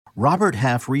Robert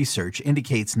Half research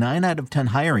indicates 9 out of 10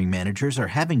 hiring managers are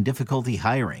having difficulty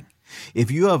hiring.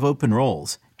 If you have open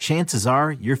roles, chances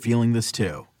are you're feeling this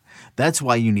too. That's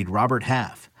why you need Robert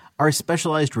Half. Our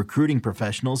specialized recruiting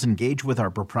professionals engage with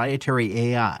our proprietary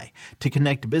AI to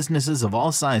connect businesses of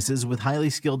all sizes with highly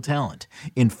skilled talent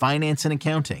in finance and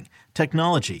accounting,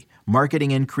 technology,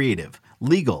 marketing and creative,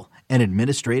 legal, and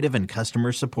administrative and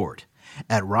customer support.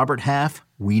 At Robert Half,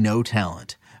 we know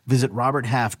talent. Visit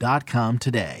roberthalf.com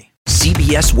today.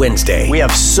 CBS Wednesday. We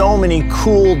have so many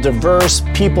cool, diverse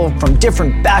people from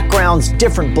different backgrounds,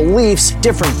 different beliefs,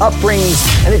 different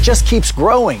upbringings, and it just keeps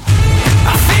growing.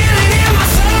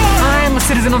 I'm a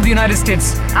citizen of the United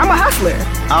States. I'm a hustler.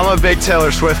 I'm a big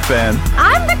Taylor Swift fan.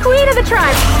 I'm the queen of the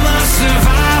tribe.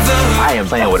 I am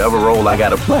playing whatever role I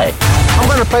gotta play. I'm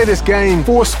gonna play this game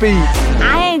full speed.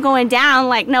 I ain't going down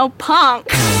like no punk.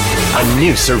 A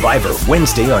new Survivor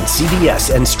Wednesday on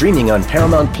CBS and streaming on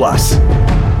Paramount Plus.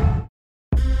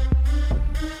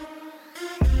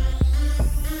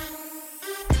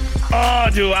 Oh,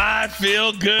 do I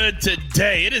feel good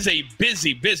today. It is a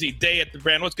busy, busy day at the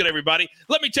brand. What's good, everybody?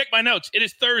 Let me check my notes. It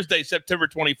is Thursday, September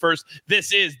 21st.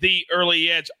 This is The Early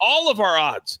Edge. All of our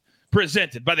odds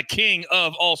presented by the king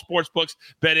of all sportsbooks,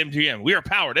 BetMGM. We are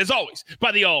powered, as always,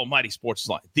 by the almighty Sports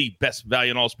Line, the best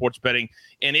value in all sports betting,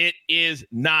 and it is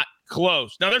not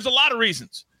close. Now, there's a lot of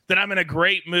reasons that I'm in a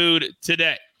great mood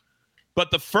today. But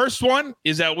the first one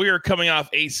is that we are coming off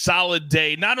a solid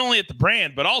day, not only at the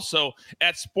brand, but also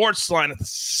at Sportsline, at the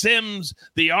Sims,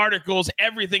 the articles,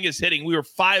 everything is hitting. We were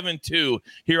 5-2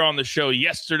 here on the show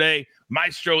yesterday.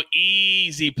 Maestro,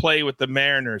 easy play with the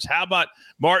Mariners. How about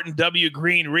Martin W.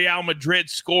 Green? Real Madrid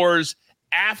scores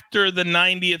after the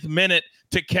 90th minute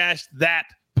to cash that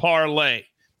parlay.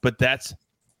 But that's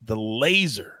the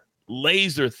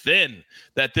laser thin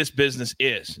that this business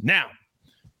is. Now,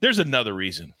 there's another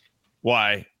reason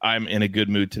why I'm in a good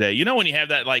mood today. You know, when you have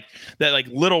that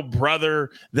little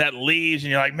brother that leaves and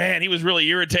you're like, man, he was really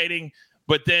irritating,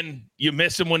 but then you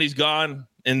miss him when he's gone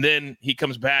and then he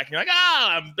comes back and you're like,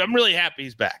 I'm really happy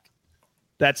he's back.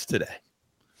 That's today.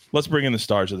 Let's bring in the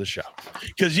stars of the show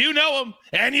because you know him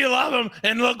and you love him.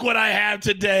 And look what I have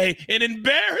today. An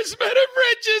embarrassment of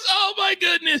riches. Oh, my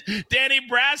goodness. Danny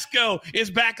Brasco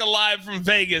is back alive from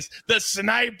Vegas. The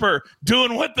sniper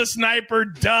doing what the sniper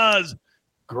does.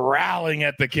 Growling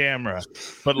at the camera.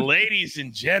 But ladies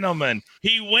and gentlemen,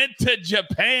 he went to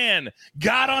Japan,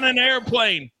 got on an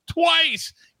airplane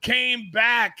twice, came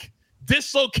back,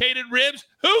 dislocated ribs.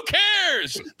 Who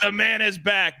cares? The man is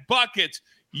back. Buckets,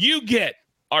 you get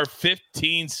our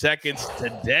 15 seconds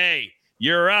today.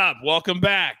 You're up. Welcome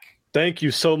back. Thank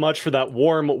you so much for that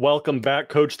warm welcome back,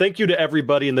 Coach. Thank you to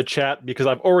everybody in the chat because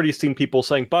I've already seen people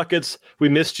saying, Buckets, we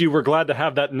missed you. We're glad to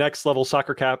have that next level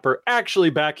soccer capper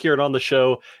actually back here and on the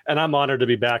show, and I'm honored to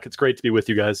be back. It's great to be with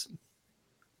you guys.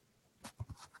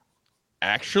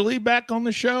 Actually back on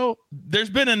the show? There's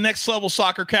been a next level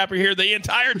soccer capper here the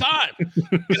entire time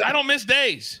because I don't miss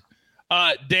days.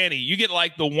 Danny, you get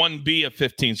like the 1B of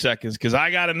 15 seconds because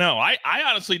I got to know. I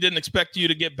honestly didn't expect you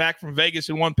to get back from Vegas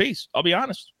in one piece. I'll be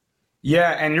honest.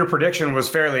 Yeah, and your prediction was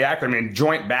fairly accurate. I mean,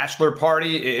 joint bachelor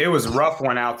party, it was a rough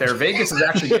one out there. Vegas is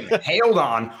actually getting hailed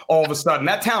on all of a sudden.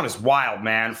 That town is wild,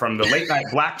 man, from the late night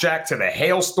blackjack to the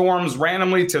hailstorms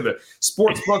randomly to the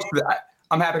sports books.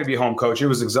 I'm happy to be home, Coach. It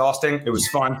was exhausting. It was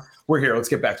fun. We're here. Let's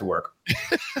get back to work.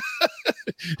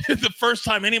 The first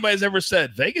time anybody's ever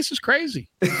said, Vegas is crazy.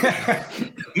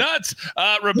 Nuts.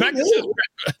 Rebecca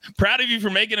says, proud of you for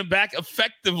making it back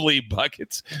effectively,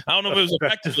 Buckets. I don't know if it was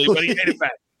effectively, but he made it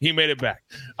back. He made it back.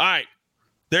 All right.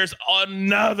 There's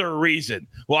another reason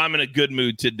why I'm in a good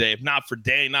mood today. If not for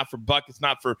Danny, not for Buckets,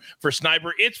 not for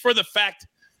Sniper. It's for the fact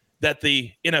that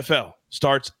the NFL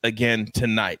starts again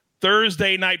tonight.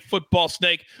 Thursday night football,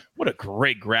 Snake. What a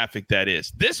great graphic that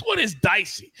is. This one is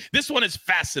dicey. This one is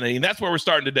fascinating. That's where we're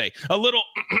starting today. A little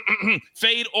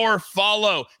fade or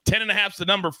follow. 10.5 is the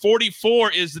number.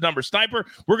 44 is the number. Sniper,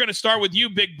 we're going to start with you,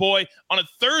 big boy, on a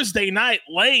Thursday night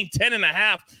laying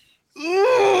 10.5.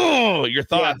 Ooh, your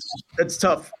thoughts? Yeah, it's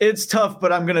tough. It's tough,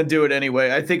 but I'm going to do it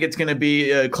anyway. I think it's going to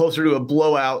be closer to a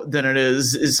blowout than it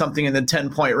is something in the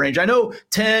 10-point range. I know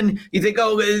 10, you think,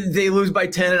 oh, they lose by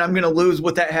 10 and I'm going to lose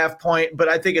with that half point, but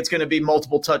I think it's going to be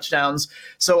multiple touchdowns.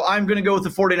 So I'm going to go with the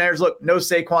 49ers. Look, no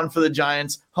Saquon for the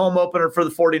Giants. Home opener for the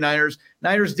 49ers.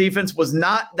 Niners defense was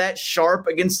not that sharp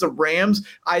against the Rams.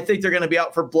 I think they're going to be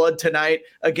out for blood tonight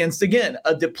against, again,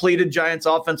 a depleted Giants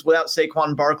offense without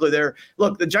Saquon Barkley there.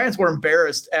 Look, the Giants were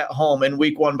embarrassed at home in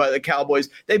week 1 by the Cowboys.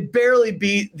 They barely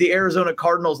beat the Arizona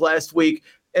Cardinals last week,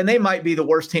 and they might be the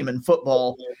worst team in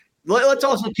football. Let's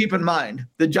also keep in mind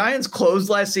the Giants closed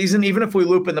last season, even if we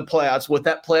loop in the playoffs, with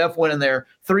that playoff win in there,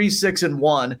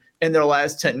 3-6-1 in their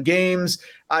last 10 games.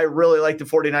 I really like the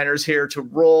 49ers here to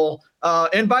roll.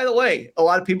 And by the way, a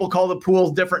lot of people call the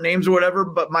pools different names or whatever,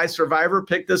 but my survivor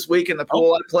pick this week in the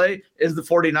pool I play is the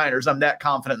 49ers. I'm that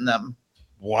confident in them.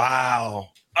 Wow.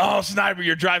 Oh, Sniper,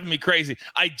 you're driving me crazy.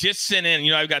 I just sent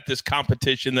in, I've got this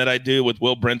competition that I do with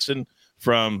Will Brinson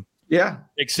from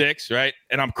Big Six, right?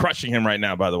 And I'm crushing him right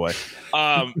now, by the way.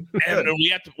 And we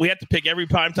have to pick every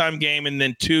primetime game and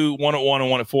then 2, 1 at 1 and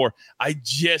 1 at 4. I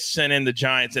just sent in the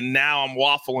Giants, and now I'm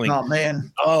waffling.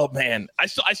 Oh man. I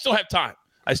still have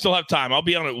time. I'll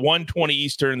be on at 1:20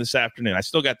 Eastern this afternoon. I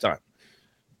still got time.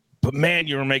 But man,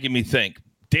 you were making me think.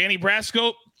 Danny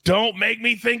Brasco, don't make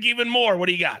me think even more. What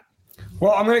do you got?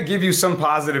 Well, I'm going to give you some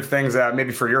positive things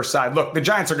maybe for your side. Look, the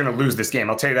Giants are going to lose this game.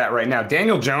 I'll tell you that right now.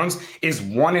 Daniel Jones is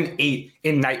 1-8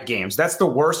 in night games. That's the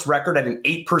worst record at an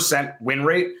 8% win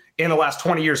rate in the last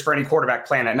 20 years for any quarterback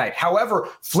playing at night. However,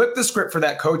 flip the script for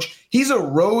that coach. He's a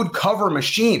road cover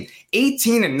machine.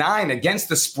 18-9 against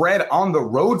the spread on the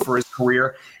road for his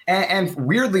career. And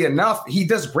weirdly enough, he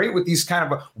does great with these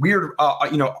kind of weird,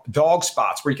 dog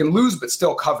spots where you can lose but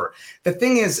still cover. The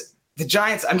thing is, the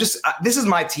Giants, this is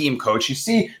my team, coach. You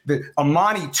see the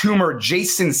Amani Toomer,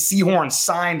 Jason Sehorn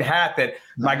signed hat that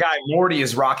my guy Morty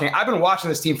is rocking. I've been watching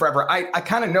this team forever. I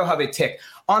kind of know how they tick.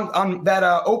 On that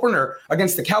opener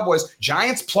against the Cowboys,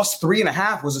 Giants plus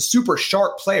 3.5 was a super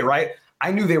sharp play, right? I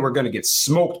knew they were going to get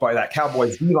smoked by that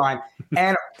Cowboys D-line.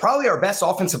 And probably our best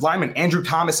offensive lineman, Andrew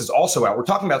Thomas, is also out. We're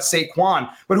talking about Saquon,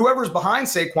 but whoever's behind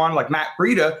Saquon, like Matt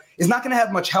Breida, is not going to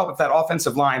have much help if that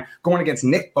offensive line going against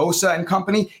Nick Bosa and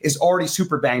company is already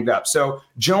super banged up. So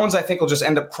Jones, I think, will just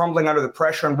end up crumbling under the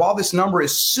pressure. And while this number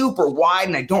is super wide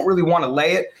and I don't really want to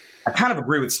lay it, I kind of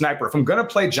agree with Sniper. If I'm going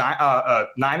to play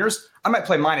Niners, I might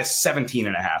play minus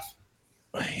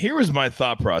 17.5. Here was my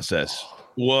thought process.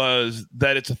 Was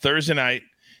that it's a Thursday night.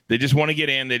 They just want to get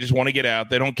in. They just want to get out.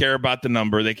 They don't care about the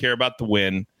number. They care about the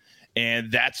win. And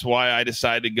that's why I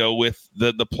decided to go with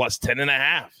the plus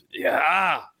 10.5.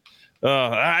 Yeah.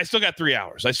 I still got 3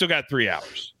 hours.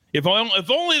 If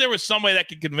only there was somebody that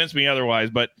could convince me otherwise.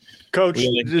 But Coach,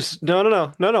 really. just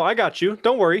no. I got you.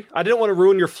 Don't worry. I didn't want to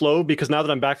ruin your flow because now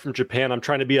that I'm back from Japan, I'm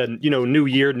trying to be a new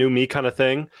year, new me kind of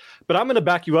thing. But I'm going to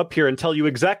back you up here and tell you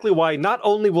exactly why not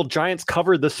only will Giants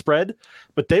cover the spread,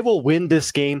 but they will win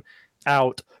this game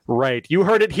outright. You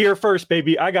heard it here first,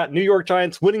 baby. I got New York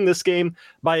Giants winning this game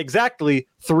by exactly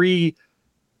 3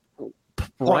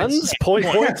 points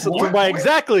by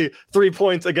exactly 3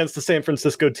 points against the San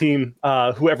Francisco team,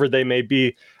 whoever they may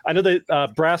be. I know that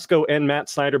Brasco and Matt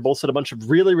Snyder both said a bunch of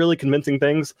really, really convincing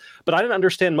things, but I didn't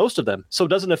understand most of them. So it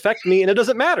doesn't affect me, and it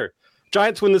doesn't matter.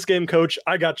 Giants win this game, Coach.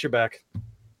 I got your back.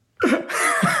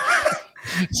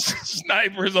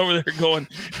 Sniper's over there going,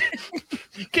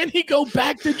 can he go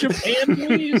back to Japan,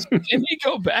 please? Can he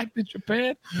go back to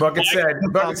Japan? Bucket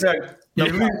said,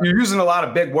 you're using a lot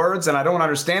of big words, and I don't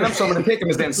understand them, so I'm going to take them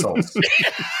as insults.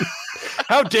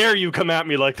 How dare you come at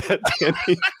me like that,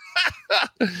 Danny?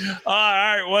 All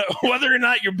right. Whether or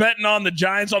not you're betting on the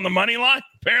Giants on the money line,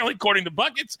 apparently according to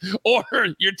Buckets, or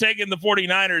you're taking the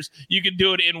 49ers, you can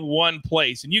do it in one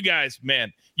place. And you guys,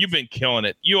 man, you've been killing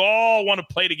it. You all want to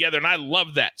play together, and I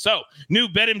love that. So new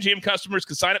BetMGM customers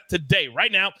can sign up today,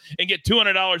 right now, and get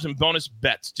 $200 in bonus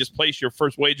bets. Just place your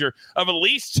first wager of at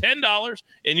least $10,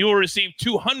 and you will receive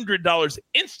 $200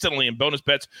 instantly in bonus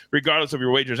bets, regardless of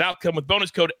your wager's outcome, with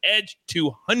bonus code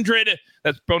EDGE200.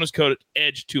 That's bonus code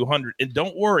EDGE200. And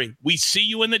don't worry, we see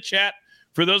you in the chat.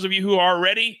 For those of you who are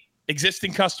already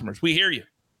existing customers, we hear you.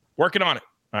 Working on it,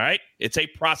 all right? It's a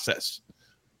process.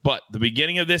 But the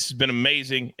beginning of this has been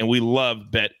amazing, and we love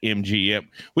BetMGM.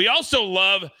 We also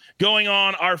love going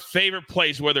on our favorite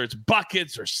place, whether it's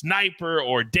Buckets or Sniper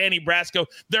or Danny Brasco.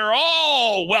 They're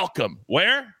all welcome.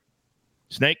 Where?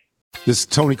 Snake? This is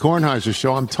Tony Kornheiser's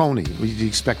show. I'm Tony. You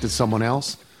expected someone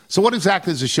else? So what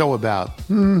exactly is the show about?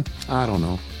 I don't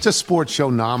know. It's a sports show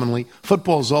nominally.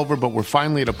 Football's over, but we're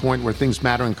finally at a point where things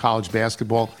matter in college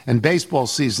basketball, and baseball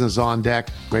season is on deck.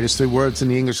 Greatest 3 words in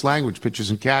the English language, pitchers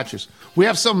and catchers. We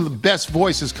have some of the best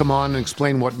voices come on and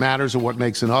explain what matters or what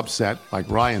makes an upset, like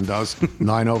Ryan does,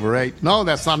 9/8. No,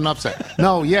 that's not an upset.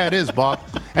 No, yeah, it is, Bob.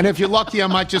 And if you're lucky, I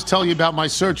might just tell you about my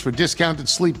search for discounted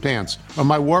sleep pants or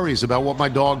my worries about what my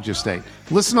dog just ate.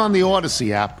 Listen on the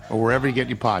Odyssey app or wherever you get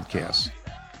your podcasts.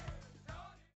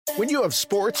 When you have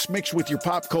sports mixed with your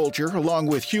pop culture, along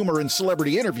with humor and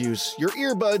celebrity interviews, your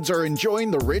earbuds are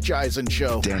enjoying The Rich Eisen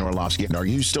Show. Dan Orlovsky, are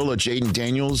you still a Jaden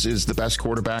Daniels is the best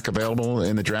quarterback available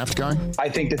in the draft guy? I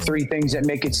think the three things that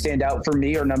make it stand out for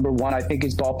me are, number one, I think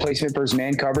his ball placement versus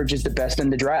man coverage is the best in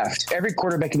the draft. Every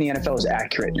quarterback in the NFL is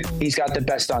accurate. He's got the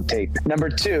best on tape. Number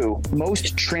two,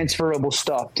 most transferable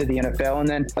stuff to the NFL. And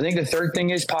then I think the third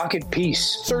thing is pocket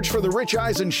peace. Search for The Rich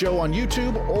Eisen Show on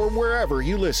YouTube or wherever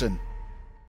you listen.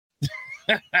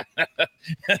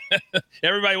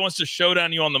 Everybody wants to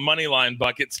showdown you on the money line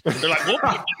buckets. They're like, we'll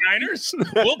pick the Niners.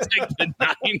 We'll take the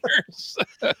Niners.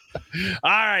 All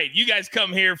right. You guys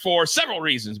come here for several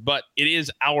reasons, but it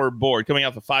is our board coming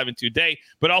out the 5-2 day.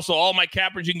 But also all my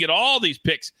cappers, you can get all these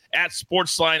picks at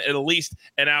Sportsline at least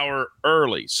an hour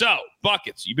early. So,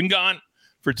 buckets, you've been gone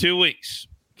for 2 weeks.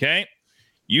 Okay.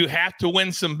 You have to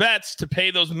win some bets to pay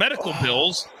those medical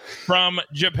bills from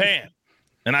Japan.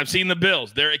 And I've seen the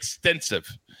bills. They're extensive.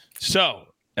 So,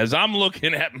 as I'm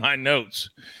looking at my notes,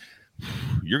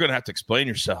 you're going to have to explain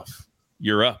yourself.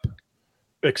 You're up.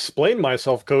 Explain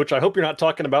myself, Coach. I hope you're not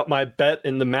talking about my bet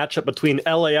in the matchup between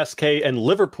LASK and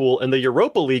Liverpool in the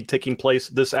Europa League taking place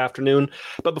this afternoon.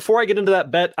 But before I get into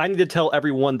that bet, I need to tell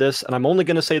everyone this, and I'm only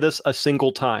going to say this a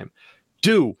single time.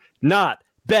 Do not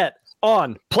bet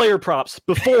on player props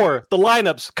before the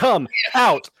lineups come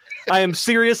out. I am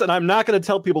serious, and I'm not going to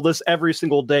tell people this every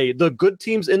single day. The good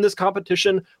teams in this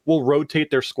competition will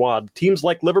rotate their squad. Teams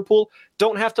like Liverpool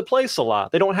don't have to play Salah.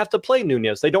 They don't have to play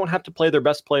Nunez. They don't have to play their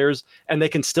best players, and they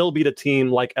can still beat a team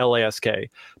like LASK.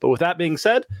 But with that being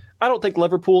said, I don't think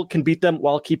Liverpool can beat them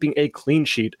while keeping a clean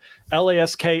sheet.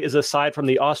 LASK is a side from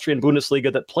the Austrian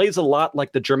Bundesliga that plays a lot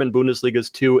like the German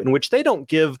Bundesligas too, in which they don't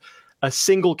give a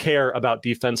single care about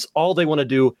defense. All they want to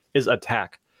do is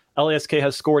attack. LASK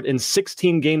has scored in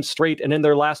 16 games straight, and in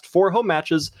their last 4 home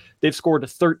matches, they've scored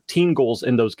 13 goals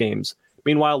in those games.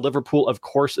 Meanwhile, Liverpool, of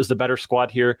course, is the better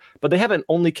squad here, but they've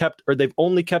only kept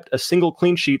a single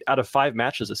clean sheet out of 5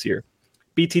 matches this year.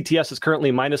 BTTS is currently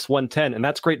minus 110, and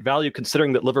that's great value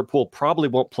considering that Liverpool probably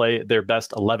won't play their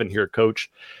best 11 here,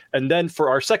 Coach. And then for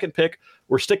our second pick,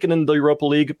 we're sticking in the Europa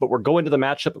League, but we're going to the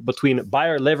matchup between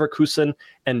Bayer Leverkusen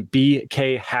and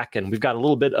BK Häcken. We've got a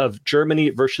little bit of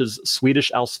Germany versus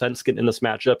Swedish Allsvenskan in this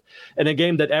matchup, and a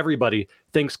game that everybody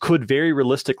thinks could very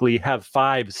realistically have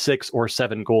 5, 6, or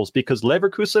 7 goals because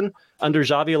Leverkusen under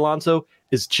Xavi Alonso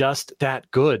is just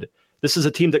that good. This is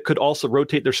a team that could also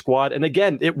rotate their squad. And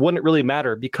again, it wouldn't really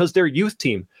matter because their youth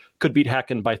team could beat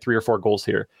Häcken by 3 or 4 goals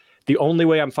here. The only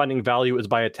way I'm finding value is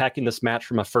by attacking this match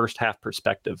from a first half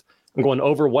perspective. I'm going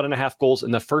over 1.5 goals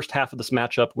in the first half of this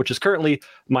matchup, which is currently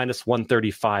minus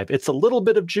 135. It's a little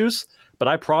bit of juice, but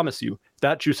I promise you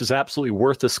that juice is absolutely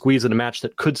worth the squeeze in a match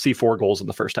that could see 4 goals in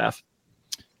the first half.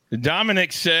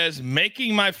 Dominic says,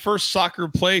 making my first soccer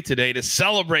play today to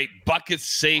celebrate Bucket's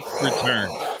safe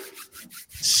return.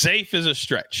 Safe is a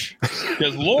stretch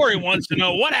because Lori wants to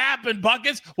know what happened,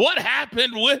 Buckets. What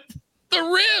happened with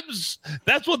the ribs?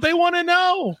 That's what they want to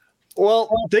know. Well,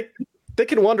 they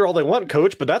can wonder all they want,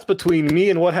 Coach, but that's between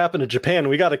me and what happened in Japan.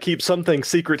 We got to keep something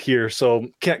secret here, so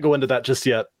can't go into that just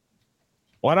yet.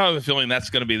 Well, I have a feeling that's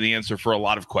going to be the answer for a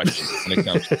lot of questions when it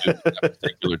comes to that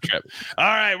particular trip. All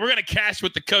right, we're going to cash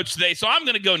with the coach today. So I'm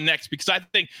going to go next because I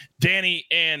think Danny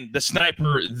and the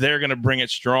sniper, they're going to bring it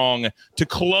strong to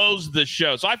close the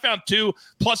show. So I found 2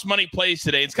 plus money plays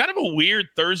today. It's kind of a weird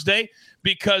Thursday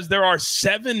because there are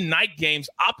 7 night games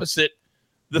opposite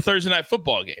the Thursday night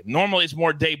football game. Normally it's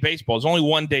more day baseball. It's only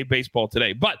 1 day baseball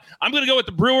today. But I'm going to go with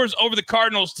the Brewers over the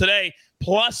Cardinals today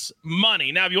plus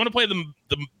money. Now, if you want to play the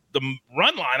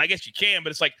run line, I guess you can, but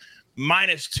it's like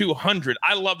minus 200.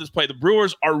 I love this play. The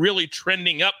Brewers are really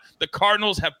trending up. The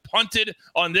Cardinals have punted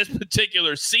on this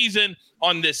particular season,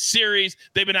 on this series.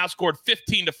 They've been outscored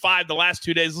 15-5 the last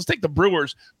 2 days. Let's take the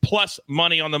Brewers plus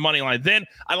money on the money line. Then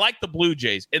I like the Blue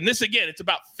Jays. And this, again, it's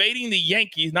about fading the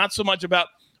Yankees, not so much about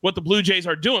what the Blue Jays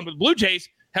are doing, but the Blue Jays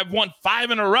have won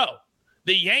 5 in a row.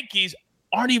 The Yankees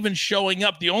aren't even showing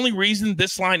up. The only reason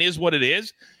this line is what it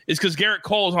is because Garrett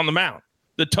Cole is on the mound.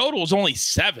 The total is only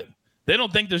 7. They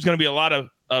don't think there's going to be a lot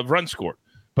of runs scored.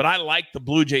 But I like the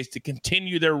Blue Jays to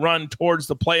continue their run towards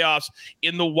the playoffs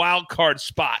in the wild card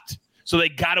spot. So they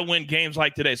got to win games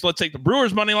like today. So let's take the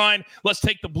Brewers money line. Let's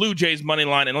take the Blue Jays money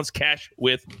line, and let's cash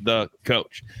with the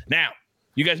coach. Now,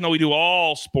 you guys know we do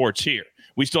all sports here.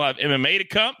 We still have MMA to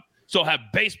come, still have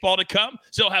baseball to come,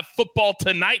 still have football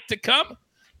tonight to come,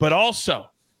 but also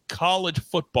college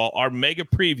football, our mega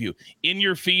preview in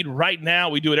your feed right now.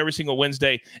 We do it every single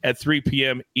Wednesday at 3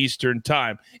 p.m. Eastern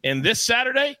time. And this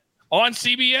Saturday on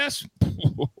CBS,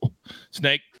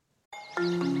 Snake.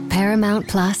 Paramount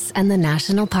Plus and the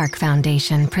National Park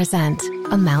Foundation present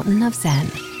A Mountain of Zen.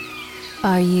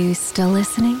 Are you still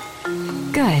listening?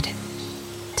 Good.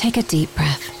 Take a deep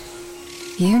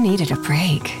breath. You needed a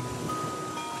break.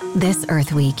 This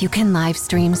Earth Week, you can live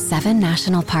stream 7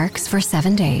 national parks for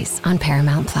 7 days on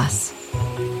Paramount Plus.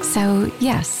 So,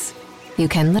 yes, you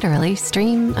can literally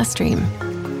stream a stream.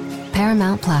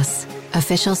 Paramount Plus,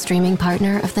 official streaming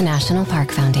partner of the National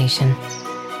Park Foundation.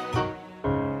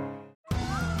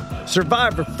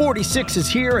 Survivor 46 is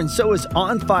here, and so is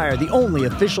On Fire, the only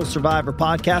official Survivor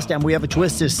podcast, and we have a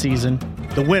twist this season.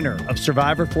 The winner of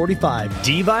Survivor 45,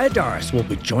 Dee Valladares, will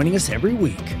be joining us every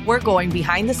week. We're going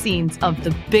behind the scenes of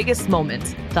the biggest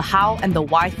moments, the how and the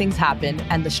why things happen,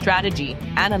 and the strategy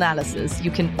and analysis you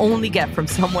can only get from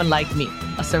someone like me,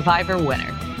 a Survivor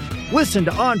winner. Listen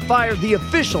to On Fire, the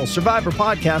official Survivor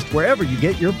podcast, wherever you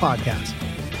get your podcasts.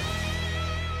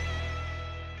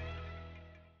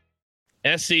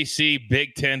 SEC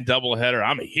Big Ten doubleheader.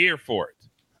 I'm here for it.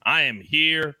 I am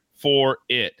here for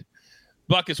it.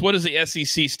 Buckets, what does the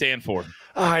SEC stand for?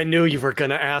 I knew you were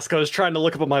going to ask. I was trying to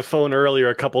look up on my phone earlier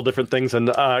a couple different things and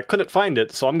couldn't find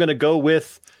it. So I'm going to go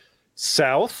with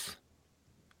South.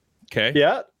 Okay.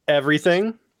 Yeah,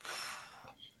 everything.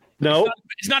 No.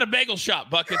 It's not a bagel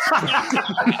shop, Buckets.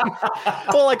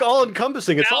 Well, like all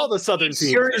encompassing. It's all the Southern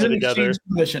teams together.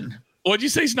 What'd you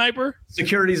say, Sniper?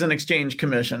 Securities and Exchange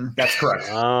Commission. That's correct.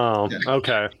 Oh,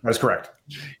 okay. That's correct.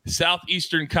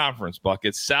 Southeastern Conference,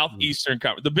 Buckets. Southeastern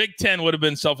Conference. The Big Ten would have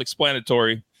been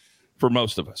self-explanatory for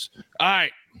most of us. All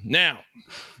right. Now,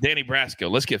 Danny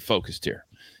Brasco, let's get focused here.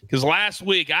 Because last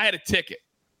week I had a ticket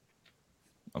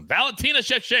on Valentina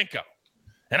Shevchenko.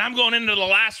 And I'm going into the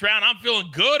last round. I'm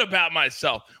feeling good about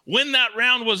myself. When that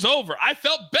round was over, I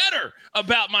felt better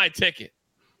about my ticket.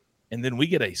 And then we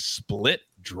get a split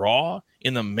draw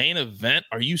in the main event.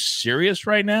 Are you serious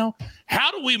right now?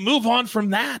 How do we move on from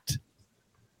that?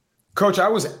 Coach, I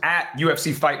was at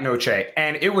UFC Fight Noche,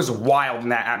 and it was wild in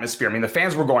that atmosphere. I mean, the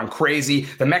fans were going crazy.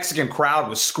 The Mexican crowd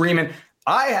was screaming.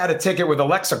 I had a ticket with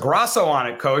Alexa Grasso on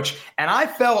it, Coach, and I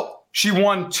felt she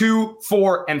won 2,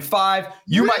 4, and 5.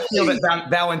 You might feel that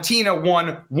Valentina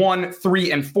won 1,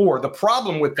 3, and 4. The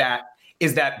problem with that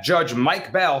is that Judge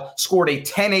Mike Bell scored a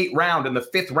 10-8 round in the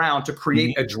 5th round to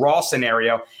create a draw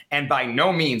scenario, and by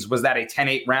no means was that a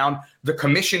 10-8 round. The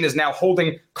commission is now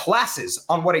holding classes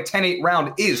on what a 10-8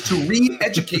 round is to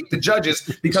re-educate the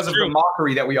judges because of the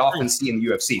mockery that we often see in the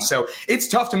UFC. So it's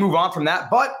tough to move on from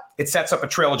that, but it sets up a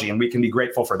trilogy, and we can be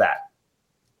grateful for that.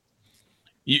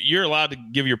 You're allowed to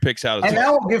give your picks out. And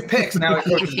now I'll give picks. Now it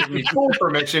gives me full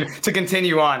permission to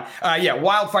continue on.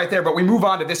 Wild fight there. But we move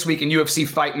on to this week in UFC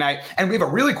Fight Night. And we have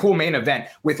a really cool main event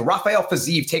with Rafael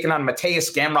Fiziev taking on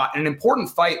Mateus Gamrot, an important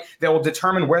fight that will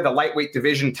determine where the lightweight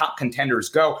division top contenders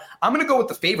go. I'm going to go with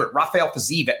the favorite, Rafael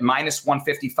Fiziev, at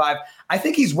 -155. I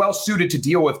think he's well suited to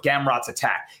deal with Gamrot's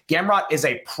attack. Gamrot is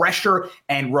a pressure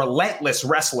and relentless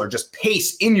wrestler, just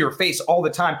pace in your face all the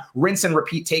time, rinse and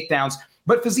repeat takedowns.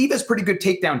 But Fiziev has pretty good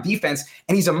takedown defense,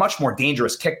 and he's a much more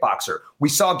dangerous kickboxer. We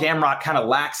saw Gamrot kind of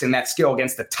lax in that skill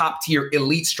against the top-tier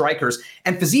elite strikers,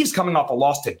 and Fiziev's coming off a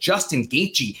loss to Justin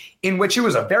Gaethje, in which it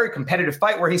was a very competitive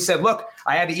fight where he said, look,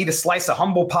 I had to eat a slice of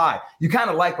humble pie. You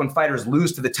kind of like when fighters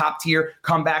lose to the top tier,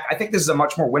 come back. I think this is a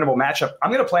much more winnable matchup.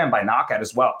 I'm going to play him by knockout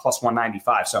as well,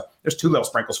 +195. So there's 2 little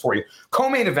sprinkles for you.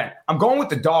 Co-main event, I'm going with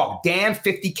the dog, Dan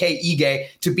 50K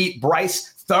Ige, to beat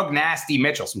Bryce Thug Nasty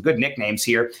Mitchell. Some good nicknames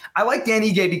here. I like Dan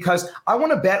Ige because I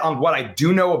want to bet on what I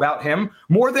do know about him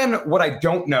more than what I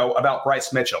don't know about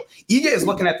Bryce Mitchell. Ige is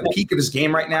looking at the peak of his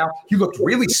game right now. He looked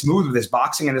really smooth with his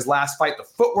boxing in his last fight. The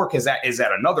footwork is at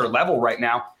another level right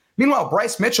now. Meanwhile,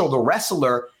 Bryce Mitchell, the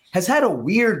wrestler, has had a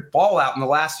weird fallout in the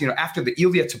last, after the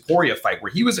Ilya Topuria fight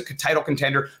where he was a title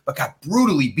contender but got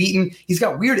brutally beaten. He's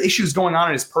got weird issues going on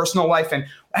in his personal life. And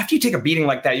after you take a beating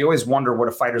like that, you always wonder what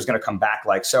a fighter's going to come back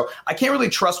like. So I can't really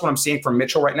trust what I'm seeing from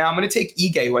Mitchell right now. I'm going to take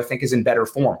Ige, who I think is in better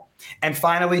form. And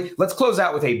finally, let's close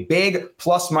out with a big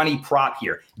plus money prop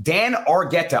here. Dan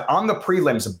Argueta on the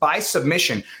prelims by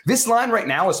submission. This line right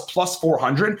now is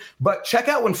 +400, but check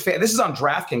out when this is on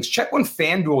DraftKings. Check when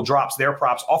FanDuel drops their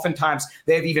props. Oftentimes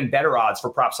they have even better odds for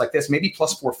props like this, maybe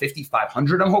 +450,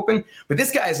 500, I'm hoping. But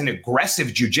this guy is an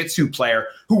aggressive jiu-jitsu player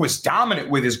who was dominant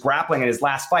with his grappling in his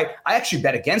last fight. I actually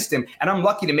bet against him, and I'm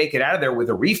lucky to make it out of there with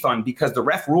a refund because the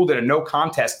ref ruled it a no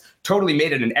contest, totally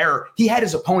made it an error. He had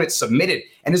his opponent submitted,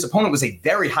 and his opponent was a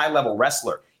very high-level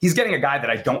wrestler. He's getting a guy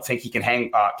that I don't think he can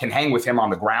hang with him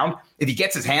on the ground. If he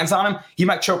gets his hands on him, he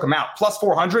might choke him out.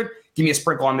 +400, give me a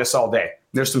sprinkle on this all day.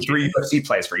 There's some 3 UFC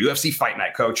plays for UFC Fight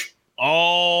Night, Coach.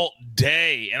 All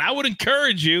day. And I would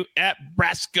encourage you at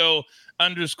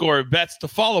Brasco_bets to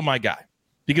follow my guy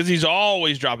because he's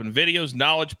always dropping videos,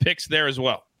 knowledge, picks there as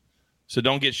well. So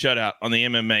don't get shut out on the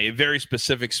MMA, a very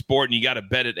specific sport, and you got to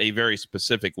bet it a very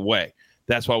specific way.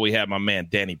 That's why we have my man,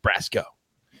 Danny Brasco.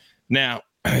 Now,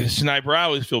 Sniper, I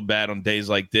always feel bad on days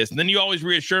like this. And then you always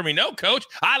reassure me, no, Coach,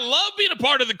 I love being a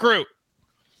part of the crew.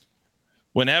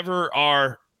 Whenever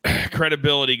our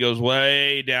credibility goes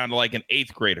way down to like an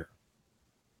 8th grader,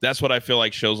 that's what I feel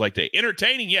like shows like that.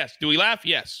 Entertaining, yes. Do we laugh?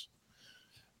 Yes.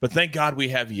 But thank God we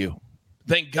have you.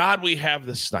 Thank God we have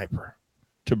the Sniper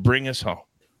to bring us home.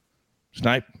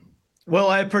 Snipe. Well,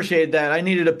 I appreciate that. I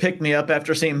needed a pick-me-up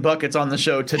after seeing Buckets on the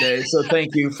show today, so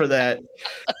thank you for that.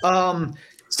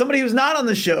 Somebody who's not on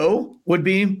the show would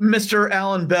be Mr.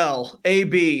 Alan Bell,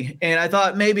 AB, and I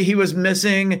thought maybe he was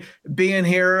missing being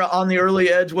here on the early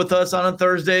edge with us on a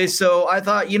Thursday, so I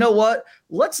thought, you know what?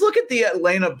 Let's look at the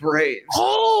Atlanta Braves.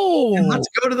 Oh! And let's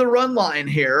go to the run line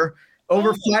here.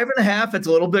 Over 5.5, it's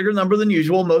a little bigger number than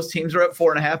usual. Most teams are at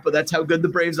 4.5, but that's how good the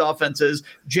Braves offense is.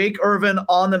 Jake Irvin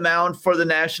on the mound for the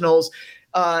Nationals.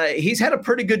 He's had a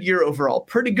pretty good year overall.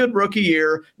 Pretty good rookie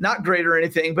year. Not great or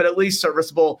anything, but at least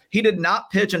serviceable. He did not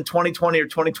pitch in 2020 or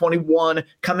 2021.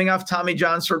 Coming off Tommy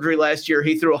John surgery last year,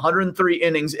 he threw 103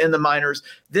 innings in the minors.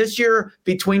 This year,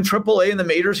 between AAA and the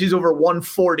majors, he's over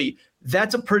 140.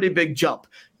 That's a pretty big jump.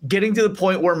 Getting to the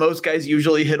point where most guys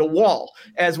usually hit a wall,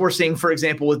 as we're seeing, for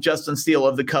example, with Justin Steele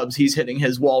of the Cubs. He's hitting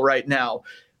his wall right now.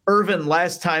 Irvin,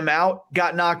 last time out,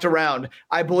 got knocked around.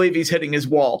 I believe he's hitting his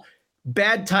wall.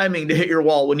 Bad timing to hit your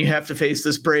wall when you have to face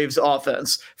this Braves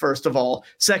offense, first of all.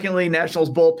 Secondly,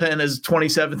 Nationals bullpen is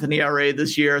 27th in ERA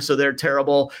this year, so they're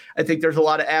terrible. I think there's a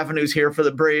lot of avenues here for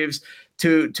the Braves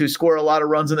to score a lot of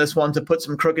runs in this one, to put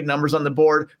some crooked numbers on the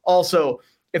board. Also,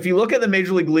 if you look at the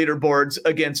Major League leaderboards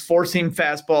against four-seam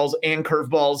fastballs and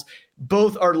curveballs,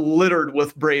 both are littered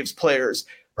with Braves players.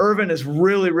 Irvin is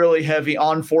really, really heavy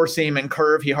on four-seam and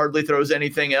curve. He hardly throws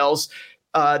anything else.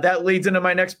 That leads into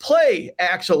my next play,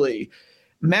 actually.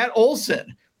 Matt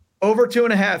Olson, over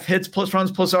 2.5 hits plus runs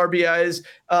plus RBIs.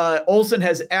 Olson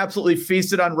has absolutely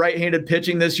feasted on right-handed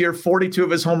pitching this year. 42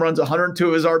 of his home runs, 102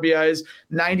 of his RBIs,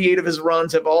 98 of his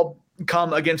runs have all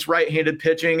come against right-handed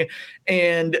pitching,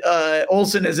 and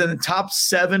Olson is in the top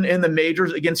 7 in the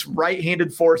majors against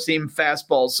right-handed four-seam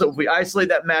fastballs. So if we isolate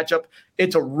that matchup,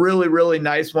 it's a really, really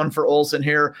nice one for Olson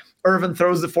here. Irvin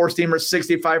throws the four-seamer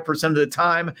 65% of the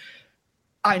time.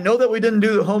 I know that we didn't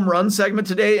do the home run segment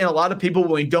today, and a lot of people,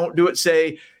 when we don't do it,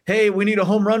 say, hey, we need a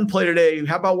home run play today.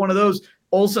 How about one of those?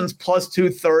 Olson's plus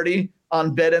 230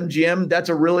 on BetMGM. That's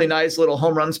a really nice little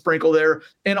home run sprinkle there.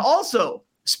 And also,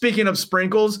 speaking of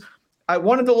sprinkles, I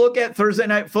wanted to look at Thursday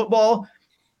Night Football.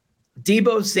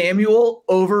 Deebo Samuel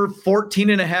over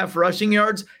 14.5 rushing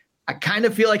yards. I kind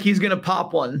of feel like he's going to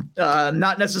pop one.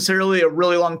 Not necessarily a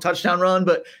really long touchdown run,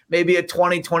 but maybe a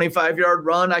 20, 25-yard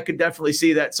run. I could definitely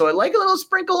see that. So I like a little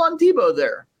sprinkle on Deebo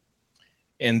there.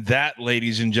 And that,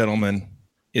 ladies and gentlemen,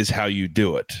 is how you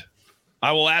do it.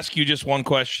 I will ask you just one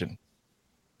question.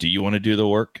 Do you want to do the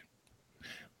work?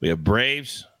 We have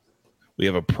Braves. We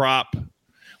have a prop.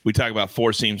 We talk about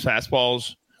four-seam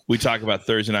fastballs. We talk about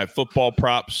Thursday Night Football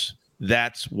props.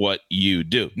 That's what you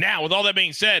do. Now, with all that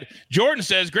being said, Jordan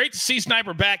says, great to see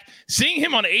Sniper back. Seeing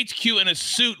him on HQ in a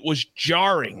suit was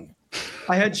jarring.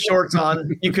 I had shorts on.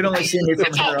 You could only see me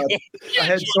from here up. I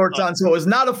had shorts on, so it was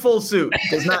not a full suit. It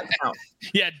does not count.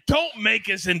 Yeah, don't make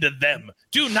us into them.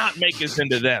 Do not make us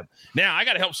into them. Now, I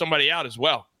got to help somebody out as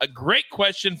well. A great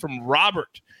question from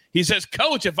Robert. He says,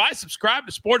 Coach, if I subscribe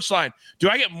to Sportsline, do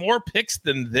I get more picks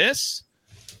than this?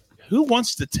 Who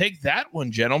wants to take that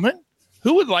one, gentlemen?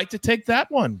 Who would like to take that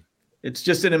one? It's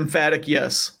just an emphatic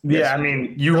yes. Yeah, yes. I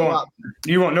mean, you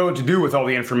won't know what to do with all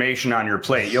the information on your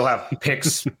plate. You'll have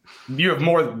picks. You have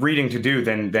more reading to do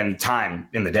than time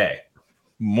in the day.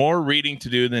 More reading to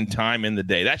do than time in the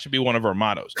day. That should be one of our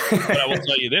mottos. But I will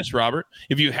tell you this, Robert.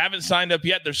 If you haven't signed up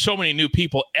yet, there's so many new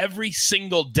people every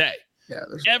single day. Yeah,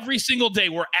 every single day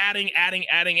we're adding.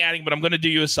 But I'm going to do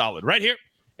you a solid right here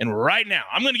and right now.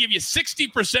 I'm going to give you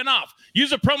 60% off.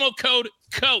 Use a promo code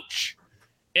COACH.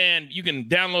 And you can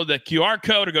download the QR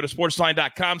code or go to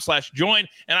sportsline.com/join.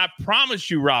 And I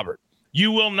promise you, Robert, you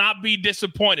will not be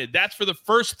disappointed. That's for the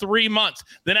first 3 months.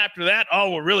 Then after that,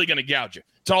 we're really going to gouge you.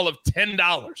 It's all of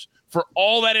 $10 for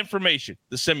all that information.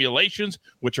 The simulations,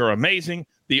 which are amazing.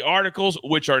 The articles,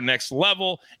 which are next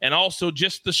level. And also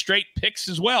just the straight picks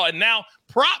as well. And now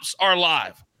props are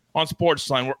live on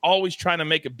Sportsline. We're always trying to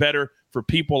make it better for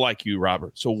people like you,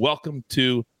 Robert. So welcome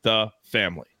to the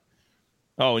family.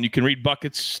 Oh, and you can read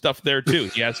Bucket's stuff there,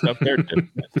 too. Yeah, stuff there, too.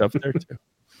 All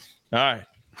right.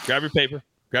 Grab your paper.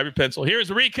 Grab your pencil.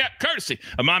 Here's a recap courtesy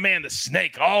of my man, the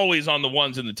Snake, always on the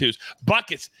ones and the twos.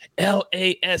 Buckets,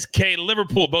 L-A-S-K,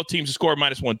 Liverpool. Both teams to score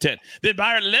 -110. Then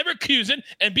Bayer Leverkusen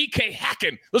and BK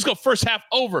Hacken. Let's go first half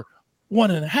over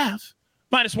 1.5.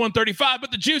 -135, but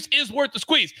the juice is worth the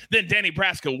squeeze. Then Danny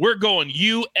Brasco, we're going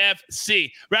UFC.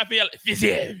 Rafael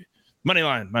Fiziev, money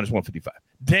line, -155.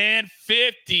 Dan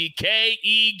 50,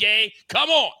 K.E. Gay, come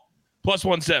on,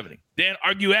 +170. Dan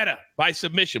Argueta by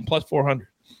submission, +400.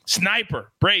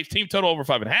 Sniper, Braves, team total over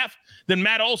 5.5. Then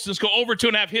Matt Olson's go over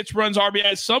 2.5 hits, runs,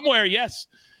 RBIs somewhere, yes.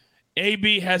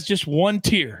 AB has just one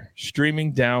tear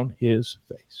streaming down his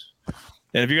face.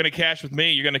 And if you're going to cash with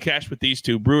me, you're going to cash with these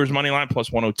two. Brewers money line,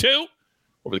 +102.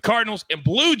 Over the Cardinals, and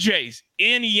Blue Jays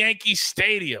in Yankee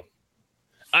Stadium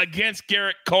against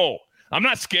Garrett Cole. I'm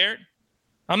not scared.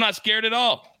 I'm not scared at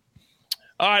all.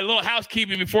 All right, a little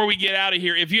housekeeping before we get out of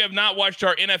here. If you have not watched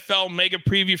our NFL Mega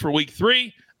Preview for Week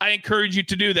 3, I encourage you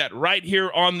to do that right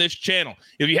here on this channel.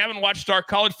 If you haven't watched our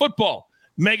College Football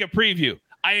Mega Preview,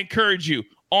 I encourage you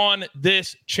on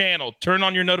this channel. Turn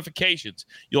on your notifications.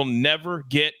 You'll never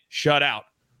get shut out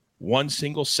one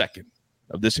single second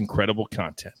of this incredible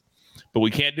content. But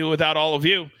we can't do it without all of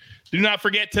you. Do not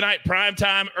forget tonight,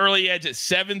 primetime, early edge at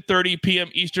 7:30 p.m.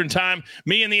 Eastern time.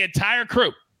 Me and the entire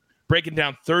crew breaking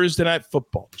down Thursday Night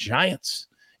Football, Giants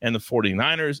and the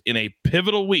 49ers in a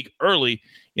pivotal week early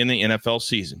in the NFL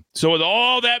season. So with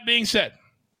all that being said,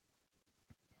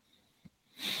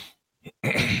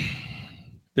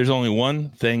 there's only one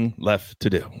thing left to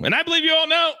do. And I believe you all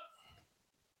know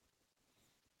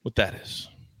what that is.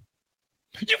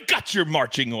 You've got your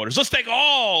marching orders. Let's take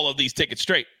all of these tickets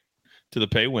straight to the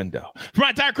pay window. For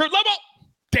my entire crew, Lobo,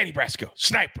 Danny Brasco,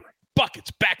 Sniper,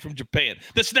 Buckets, back from Japan.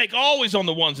 The Snake, always on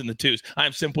the ones and the twos. I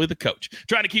am simply the coach,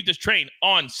 trying to keep this train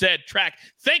on said track.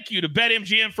 Thank you to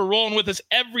BetMGM for rolling with us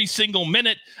every single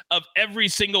minute of every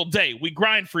single day. We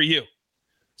grind for you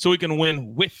so we can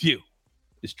win with you.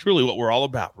 It's truly what we're all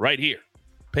about right here.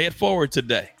 Pay it forward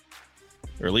today.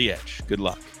 Early edge. Good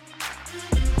luck.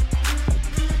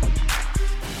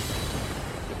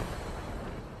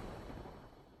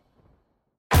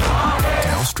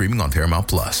 Streaming on Paramount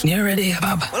Plus. You ready,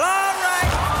 Bob? Well, all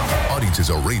right. Audiences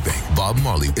are raving. Bob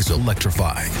Marley is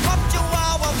electrifying.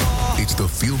 It's the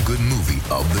feel-good movie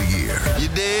of the year. You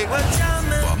dig?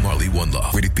 Bob Marley, One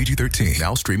Love. Rated PG-13.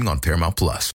 Now streaming on Paramount Plus.